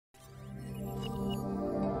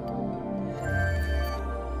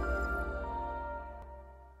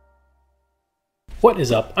What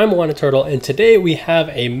is up? I'm Turtle, and today we have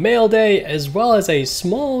a mail day as well as a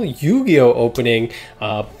small Yu-Gi-Oh opening.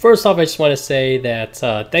 First off, I just want to say that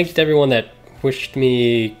thank you to everyone that wished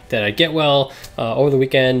me that I get well over the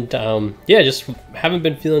weekend. Yeah, just haven't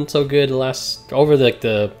been feeling so good over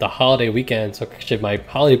the holiday weekend. So actually my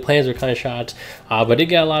holiday plans were kind of shot, but did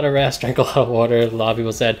get a lot of rest, drank a lot of water, a lot of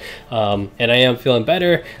people said, and I am feeling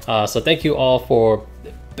better. So thank you all for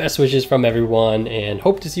best wishes from everyone, and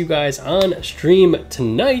hope to see you guys on stream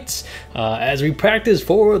tonight as we practice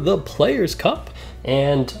for the Players Cup.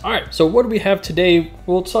 And all right, so what do we have today?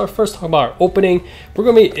 We'll start first talking about our opening. We're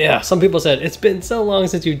gonna be, some people said it's been so long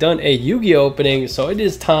since you've done a Yu-Gi-Oh opening, so it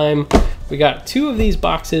is time. We got two of these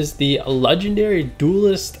boxes, the Legendary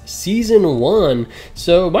Duelist Season 1.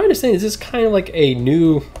 So my understanding is this kind of like a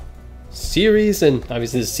new series, and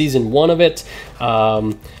obviously this is season 1 of it,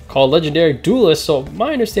 called Legendary Duelist. So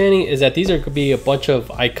my understanding is that these are going to be a bunch of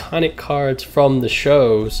iconic cards from the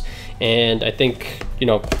shows, and I think, you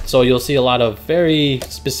know, so you'll see a lot of very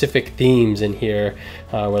specific themes in here,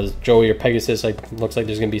 whether it's Joey or Pegasus. Like, looks like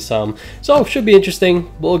there's going to be some, so it should be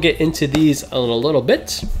interesting. We'll get into these in a little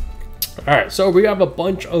bit. All right, so we have a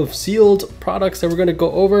bunch of sealed products that we're going to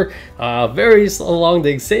go over, very along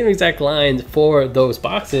the same exact lines for those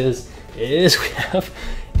boxes. Is we have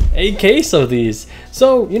a case of these.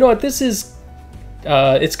 So you know what, this is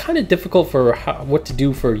it's kind of difficult for what to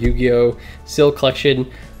do for Yu-Gi-Oh sealed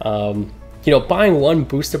collection. You know, buying one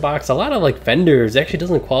booster box, a lot of like vendors actually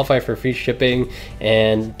doesn't qualify for free shipping,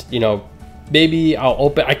 and you know, maybe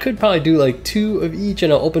I could probably do like 2 of each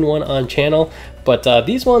and I'll open one on channel, but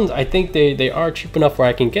these ones, I think they are cheap enough where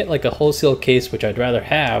I can get like a whole sealed case, which I'd rather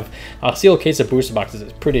have. A sealed case of booster boxes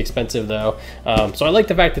is pretty expensive though. So I like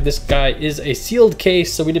the fact that this guy is a sealed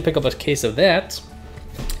case, so we did pick up a case of that.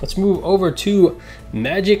 Let's move over to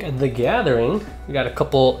Magic the Gathering. We got a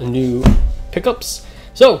couple new pickups.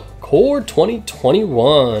 So Core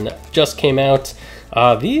 2021 just came out.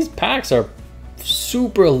 These packs are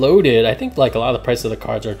super loaded. I think like a lot of the prices of the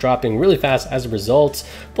cards are dropping really fast as a result.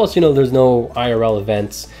 Plus, you know, there's no IRL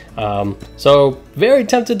events. So very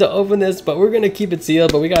tempted to open this, but we're gonna keep it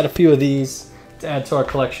sealed. But we got a few of these to add to our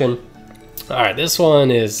collection. All right, this one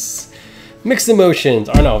is mixed emotions,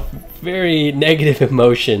 or no, very negative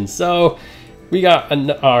emotions. So we got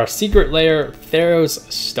our Secret Lair Theros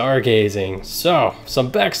Stargazing. So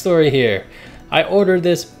some backstory here. I ordered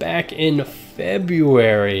this back in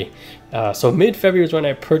February. So mid-February is when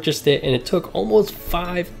I purchased it, and it took almost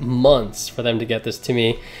 5 months for them to get this to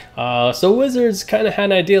me. So Wizards kind of had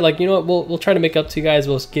an idea, like, you know what, we'll try to make up to you guys.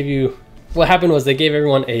 We'll give you, what happened was they gave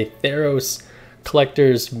everyone a Theros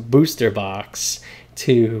Collector's booster box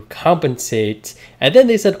to compensate, and then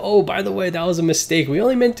they said, oh, by the way, that was a mistake. We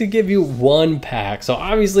only meant to give you 1 pack. So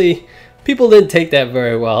obviously people didn't take that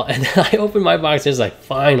very well, and then I opened my box and it's like,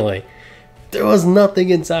 finally. There was nothing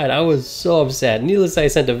inside. I was so upset. Needless to say, I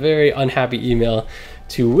sent a very unhappy email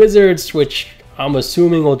to Wizards, which I'm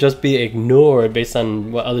assuming will just be ignored based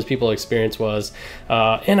on what other people's experience was.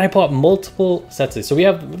 And I bought multiple sets of these. So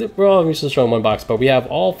we're all used to showing 1 box, but we have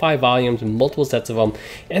all 5 volumes, multiple sets of them.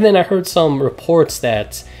 And then I heard some reports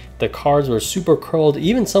that the cards were super curled.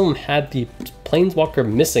 Even some of them had the Planeswalker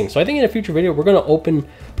missing. So I think in a future video, we're going to open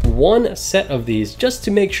 1 set of these just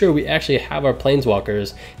to make sure we actually have our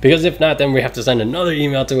Planeswalkers, because if not, then we have to send another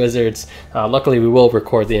email to Wizards. Luckily, we will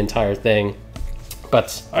record the entire thing.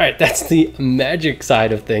 But all right, that's the Magic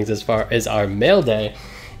side of things as far as our mail day.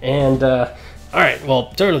 And all right,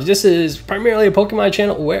 well, Turtle, this is primarily a Pokemon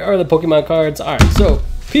channel. Where are the Pokemon cards? All right, so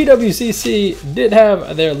PWCC did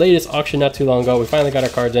have their latest auction not too long ago. We finally got our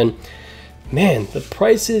cards in. Man, the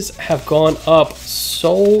prices have gone up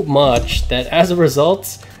so much that as a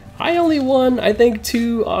result, I only won, I think,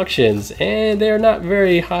 2 auctions, and they're not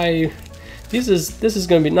very high. This is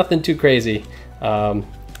going to be nothing too crazy.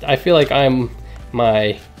 I feel like the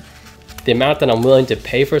amount that I'm willing to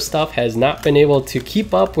pay for stuff has not been able to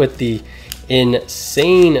keep up with the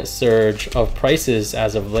insane surge of prices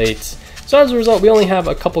as of late. So as a result, we only have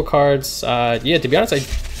a couple cards. Yeah, to be honest, I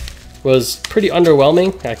was pretty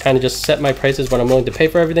underwhelming. I kind of just set my prices what I'm willing to pay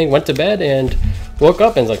for everything, went to bed, and woke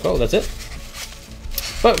up and was like, oh, that's it.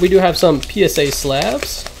 But we do have some PSA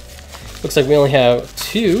slabs. Looks like we only have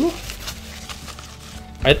 2.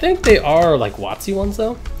 I think they are like WotC ones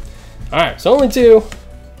though. All right, so only 2.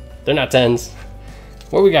 They're not 10s.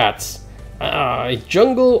 What we got? A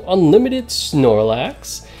Jungle Unlimited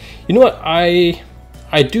Snorlax. You know what? I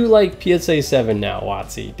do like PSA 7 now,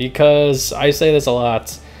 WotC, because I say this a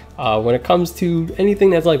lot. When it comes to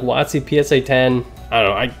anything that's like WotC PSA 10, I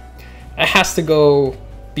don't know, it has to go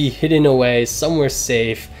be hidden away somewhere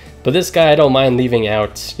safe But this guy I don't mind leaving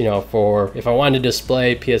out, you know, for if I want to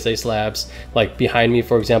display PSA slabs like behind me,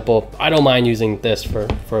 for example. I don't mind using this for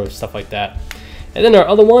stuff like that. And then our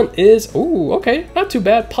other one is, ooh, okay, not too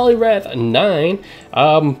bad, Poliwrath 9.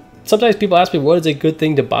 Sometimes people ask me what is a good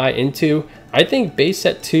thing to buy into. I think base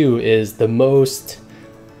set 2 is the most,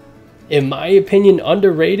 in my opinion,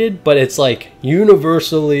 underrated, but it's like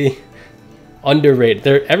universally underrated.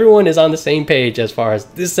 Everyone is on the same page as far as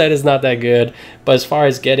this set is not that good, but as far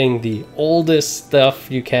as getting the oldest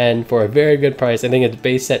stuff you can for a very good price, I think it's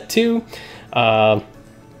base set 2.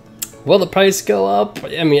 Will the price go up?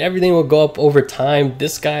 I mean, everything will go up over time.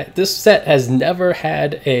 This set has never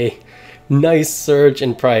had a nice surge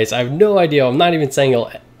in price. I have no idea. I'm not even saying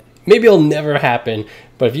maybe it'll never happen,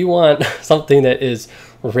 but if you want something that is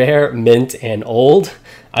rare, mint, and old,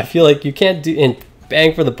 I feel like you can't do, and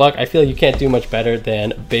bang for the buck, I feel like you can't do much better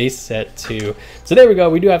than base set 2. So there we go.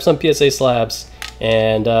 We do have some PSA slabs.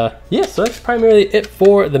 And yeah, so that's primarily it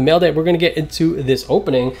for the mail day. We're going to get into this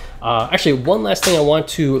opening. Actually, one last thing I want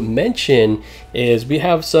to mention is we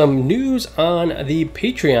have some news on the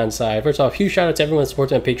Patreon side. First off, huge shout out to everyone that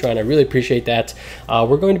supports on Patreon. I really appreciate that.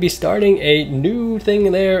 We're going to be starting a new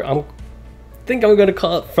thing there. I think I'm going to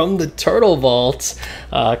call it From the Turtle Vault,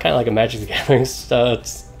 kind of like a Magic the Gathering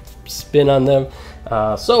spin on them.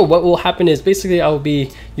 So what will happen is basically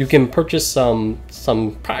you can purchase some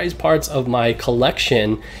prize parts of my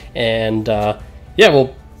collection, and yeah,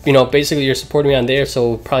 well, you know, basically you're supporting me on there, so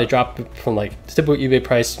we'll probably drop from like typical eBay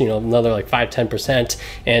price, you know, another like 5-10%,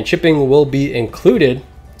 and shipping will be included,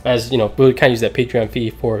 as you know, we'll kind of use that Patreon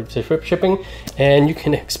fee for shipping, and you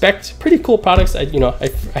can expect pretty cool products. I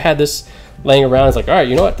had this laying around. It's like, all right,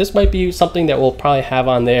 you know what, this might be something that we'll probably have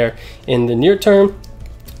on there in the near term.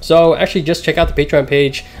 So actually just check out the Patreon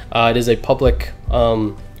page. It is a public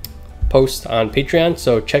post on Patreon,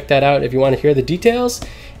 so check that out if you want to hear the details.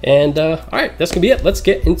 And all right, that's gonna be it. Let's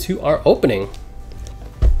get into our opening.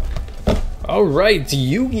 All right,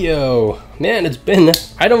 Yu-Gi-Oh! Man, it's been,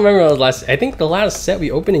 I don't remember the last, I think the last set we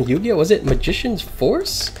opened in Yu-Gi-Oh! Was it Magician's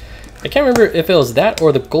Force? I can't remember if it was that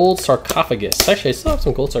or the Gold Sarcophagus. Actually, I still have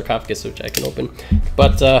some Gold Sarcophagus which I can open.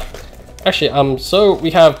 But actually, so we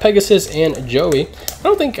have Pegasus and Joey. I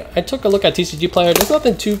don't think, I took a look at TCG Player. There's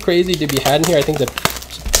nothing too crazy to be had in here. I think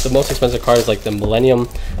the most expensive card is like the Millennium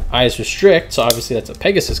Eyes Restrict, so obviously that's a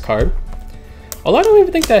Pegasus card. Although I don't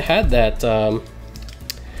even think that had that,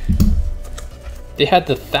 they had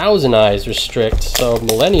the Thousand Eyes Restrict, so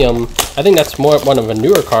Millennium, I think that's more one of a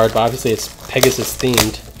newer card, but obviously it's Pegasus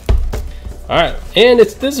themed. Alright, and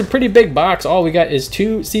this is a pretty big box. All we got is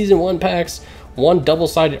 2 Season 1 packs, 1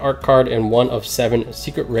 double-sided art card, and 1 of 7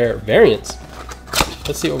 secret rare variants.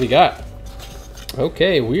 Let's see what we got.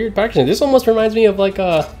 Okay, weird packaging. This almost reminds me of like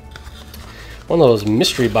one of those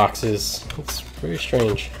mystery boxes. It's very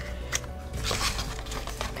strange.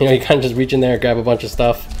 You know, you kind of just reach in there, grab a bunch of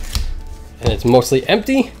stuff, and it's mostly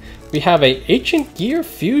empty. We have a Ancient Gear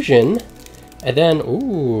Fusion, and then,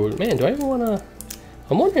 ooh, man, do I even want to...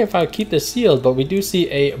 I'm wondering if I would keep this sealed, but we do see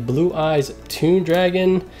a Blue Eyes Toon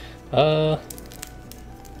Dragon. Let's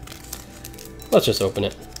just open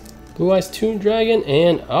it. Blue Eyes Toon Dragon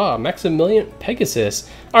and Maximilian Pegasus.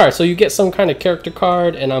 Alright, so you get some kind of character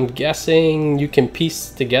card, and I'm guessing you can piece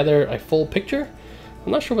together a full picture.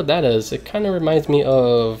 I'm not sure what that is. It kind of reminds me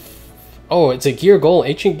of... Oh, it's a Gear Golem,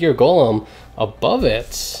 Ancient Gear Golem above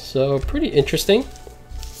it. So pretty interesting.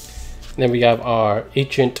 And then we have our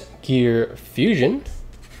Ancient Gear Fusion.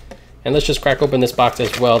 And let's just crack open this box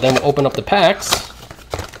as well. Then we'll open up the packs.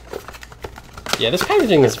 Yeah, this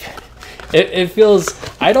packaging is... It feels...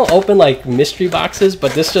 I don't open like mystery boxes,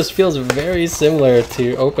 but this just feels very similar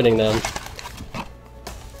to opening them.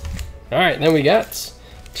 Alright, then we got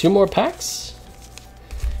 2 more packs.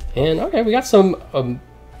 And okay, we got some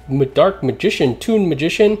Dark Magician, Toon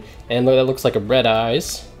Magician, and that looks like a Red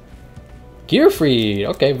Eyes. Gearfried,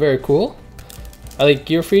 okay, very cool. I like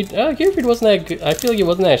Gearfried. Gearfried wasn't that good. I feel like he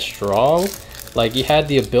wasn't that strong. Like, he had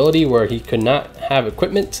the ability where he could not have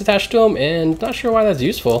equipment attached to him, and not sure why that's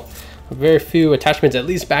useful. Very few attachments, at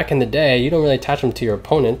least back in the day. You don't really attach them to your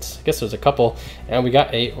opponents. I guess there's a couple. And we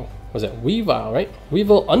got a, was it Weavile, right?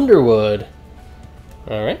 Weevil Underwood.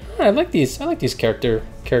 All right, I like these. I like these character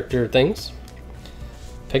things.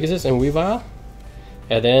 Pegasus and Weavile,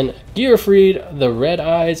 and then Gearfried, the Red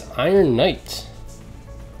Eyes Iron Knight.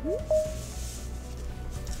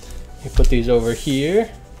 We put these over here,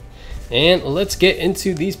 and let's get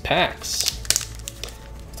into these packs.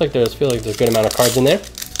 Looks like there's, feel like there's a good amount of cards in there.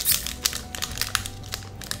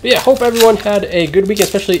 But yeah, hope everyone had a good week,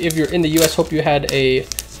 especially if you're in the US. Hope you had a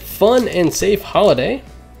fun and safe holiday.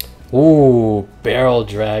 Ooh, Barrel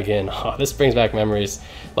Dragon. Oh, this brings back memories.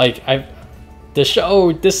 Like,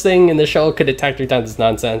 this thing in the show could attack 3 times, it's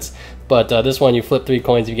nonsense. But this one, you flip 3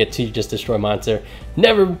 coins, you get 2, you just destroy monster.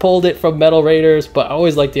 Never pulled it from Metal Raiders, but I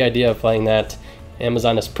always liked the idea of playing that.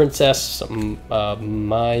 Amazoness Princess,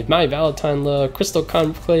 my Valentine Love, Crystal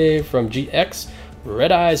Conclave from GX,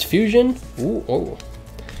 Red Eyes Fusion. Ooh, oh.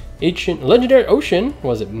 Ancient Legendary Ocean.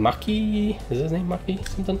 Was it Maki? Is his name Maki?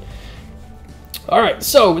 Something? Alright,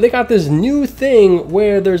 so they got this new thing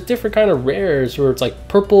where there's different kind of rares where it's like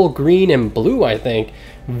purple, green, and blue, I think.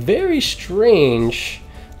 Very strange.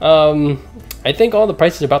 I think all the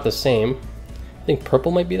prices are about the same. I think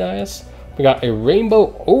purple might be the highest. We got a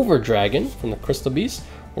Rainbow Over Dragon from the Crystal Beast.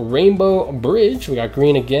 Rainbow Bridge. We got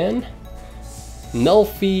green again.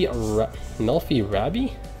 Nelfie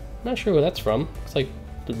Rabby? Not sure where that's from. Looks like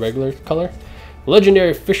the regular color.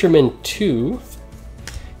 Legendary Fisherman 2.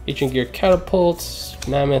 Ancient Gear Catapults.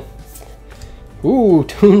 Mammoth. Ooh,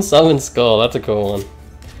 Toon Summon Skull. That's a cool one.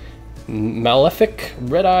 Malefic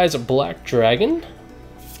Red Eyes Black Dragon.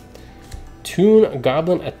 Toon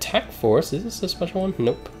Goblin Attack Force. Is this a special one?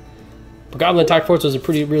 Nope. But Goblin Attack Force was a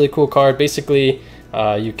really cool card. Basically,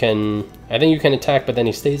 I think you can attack, but then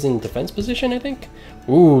he stays in defense position, I think.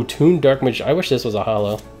 Ooh, Toon Dark Mage. I wish this was a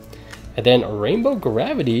holo. And then Rainbow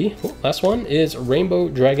Gravity. Oh, last one is Rainbow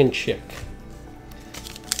Dragon Chick.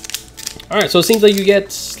 Alright, so it seems like you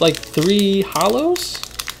get like 3 holos.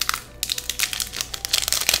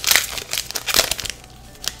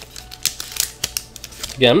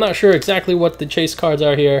 Again, I'm not sure exactly what the chase cards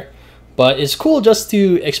are here, but it's cool just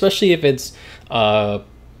to, especially if it's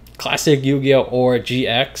classic Yu-Gi-Oh or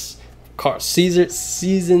GX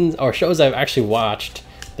seasons or shows I've actually watched.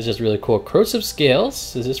 It's just really cool. Corrosive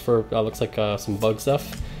Scales. Is this for, looks like some bug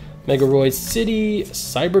stuff. Megaroid City,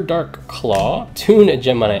 Cyber Dark Claw, Toon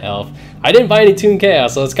Gemini Elf. I didn't buy any Toon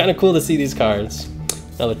Chaos, so it's kind of cool to see these cards.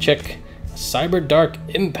 Another chick, Cyber Dark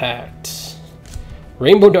Impact.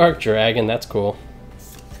 Rainbow Dark Dragon, that's cool.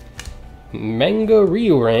 Manga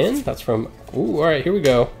Ryuran, that's from, ooh, alright, here we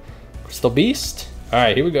go. Crystal Beast.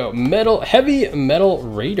 Alright, here we go. Heavy Metal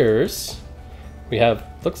Raiders. We have,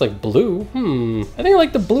 looks like blue. I think I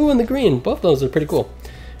like the blue and the green. Both of those are pretty cool.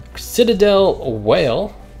 Citadel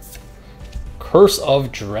Whale. Curse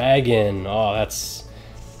of Dragon. Oh,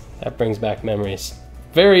 that brings back memories.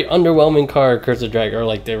 Very underwhelming card, Curse of Dragon, or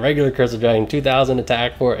like the regular Curse of Dragon, 2000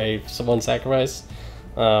 attack for a 1 sacrifice.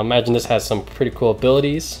 Imagine this has some pretty cool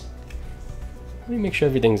abilities. Let me make sure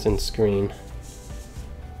everything's in screen.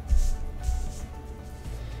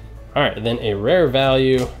 Alright, then a rare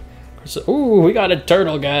value. Ooh, we got a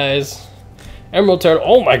turtle, guys. Emerald Turtle.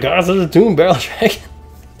 Oh my gosh, there's a Toon Barrel Dragon.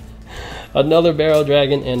 Another Barrel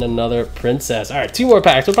Dragon and another Princess. Alright, 2 more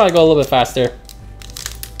packs. We'll probably go a little bit faster.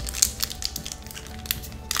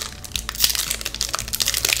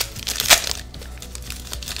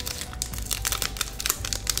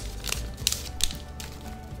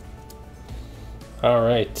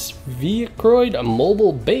 Alright, Viacroid, a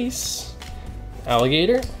Mobile Base.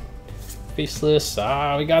 Alligator. Faceless.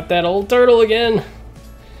 Ah, we got that old turtle again.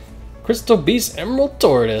 Crystal Beast, Emerald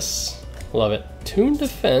Tortoise. Love it. Toon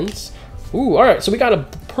Defense. Ooh, alright, so we got a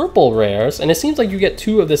purple rares, and it seems like you get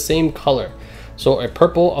 2 of the same color. So a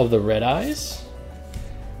purple of the Red Eyes,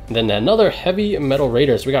 and then another Heavy Metal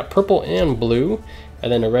Raiders. We got purple and blue, and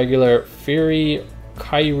then a regular Fury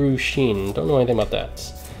Kairushin. Don't know anything about that.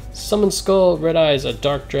 Summon Skull, Red Eyes, a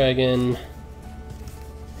Dark Dragon.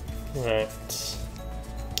 Alright.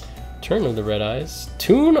 Turn of the Red Eyes.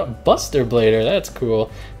 Toon Buster Blader, that's cool.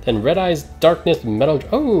 Then Red Eyes, Darkness, Metal.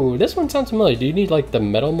 Oh, this one sounds familiar. Do you need like the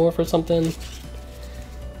Metal Morph or something?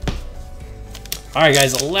 Alright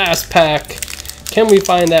guys, last pack. Can we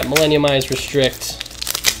find that Millennium Eyes Restrict?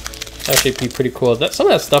 Actually be pretty cool. Some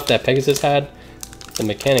of that stuff that Pegasus had, the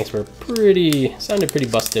mechanics were sounded pretty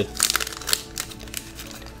busted.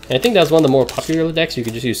 And I think that was one of the more popular decks. You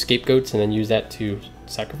could just use Scapegoats and then use that to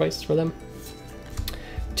sacrifice for them.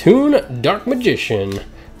 Toon Dark Magician.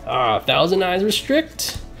 1000 Eyes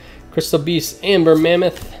Restrict. Crystal Beast, Amber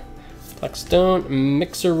Mammoth. Blackstone,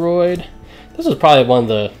 Mixeroid. This was probably one of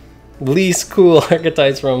the least cool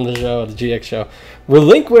archetypes from the show, the GX show.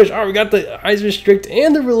 Relinquish. Oh, we got the Eyes Restrict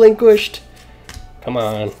and the Relinquished. Come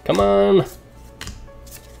on, come on.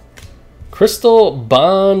 Crystal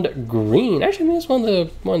Bond Green. Actually, I think it's one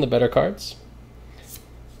of the better cards.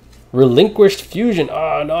 Relinquished Fusion.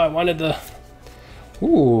 Oh no, I wanted the.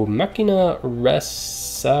 Ooh, Machina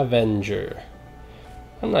Resavenger.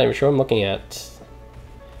 I'm not even sure I'm looking at.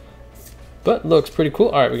 But looks pretty cool.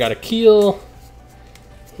 Alright, we got a Keel.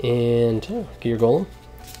 And Gear Golem.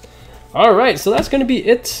 All right, so that's gonna be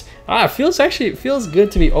it. It feels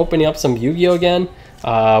good to be opening up some Yu-Gi-Oh again.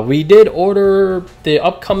 We did order the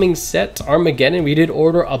upcoming set Armageddon. We did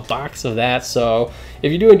order a box of that. So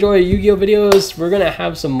if you do enjoy Yu-Gi-Oh videos, we're gonna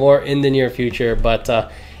have some more in the near future. But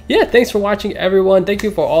yeah, thanks for watching, everyone. Thank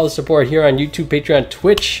you for all the support here on YouTube, Patreon,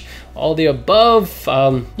 Twitch, all the above.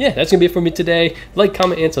 Yeah, that's gonna be it for me today. Like,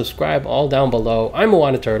 comment, and subscribe all down below. I'm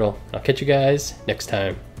Moana Turtle. I'll catch you guys next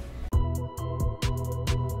time.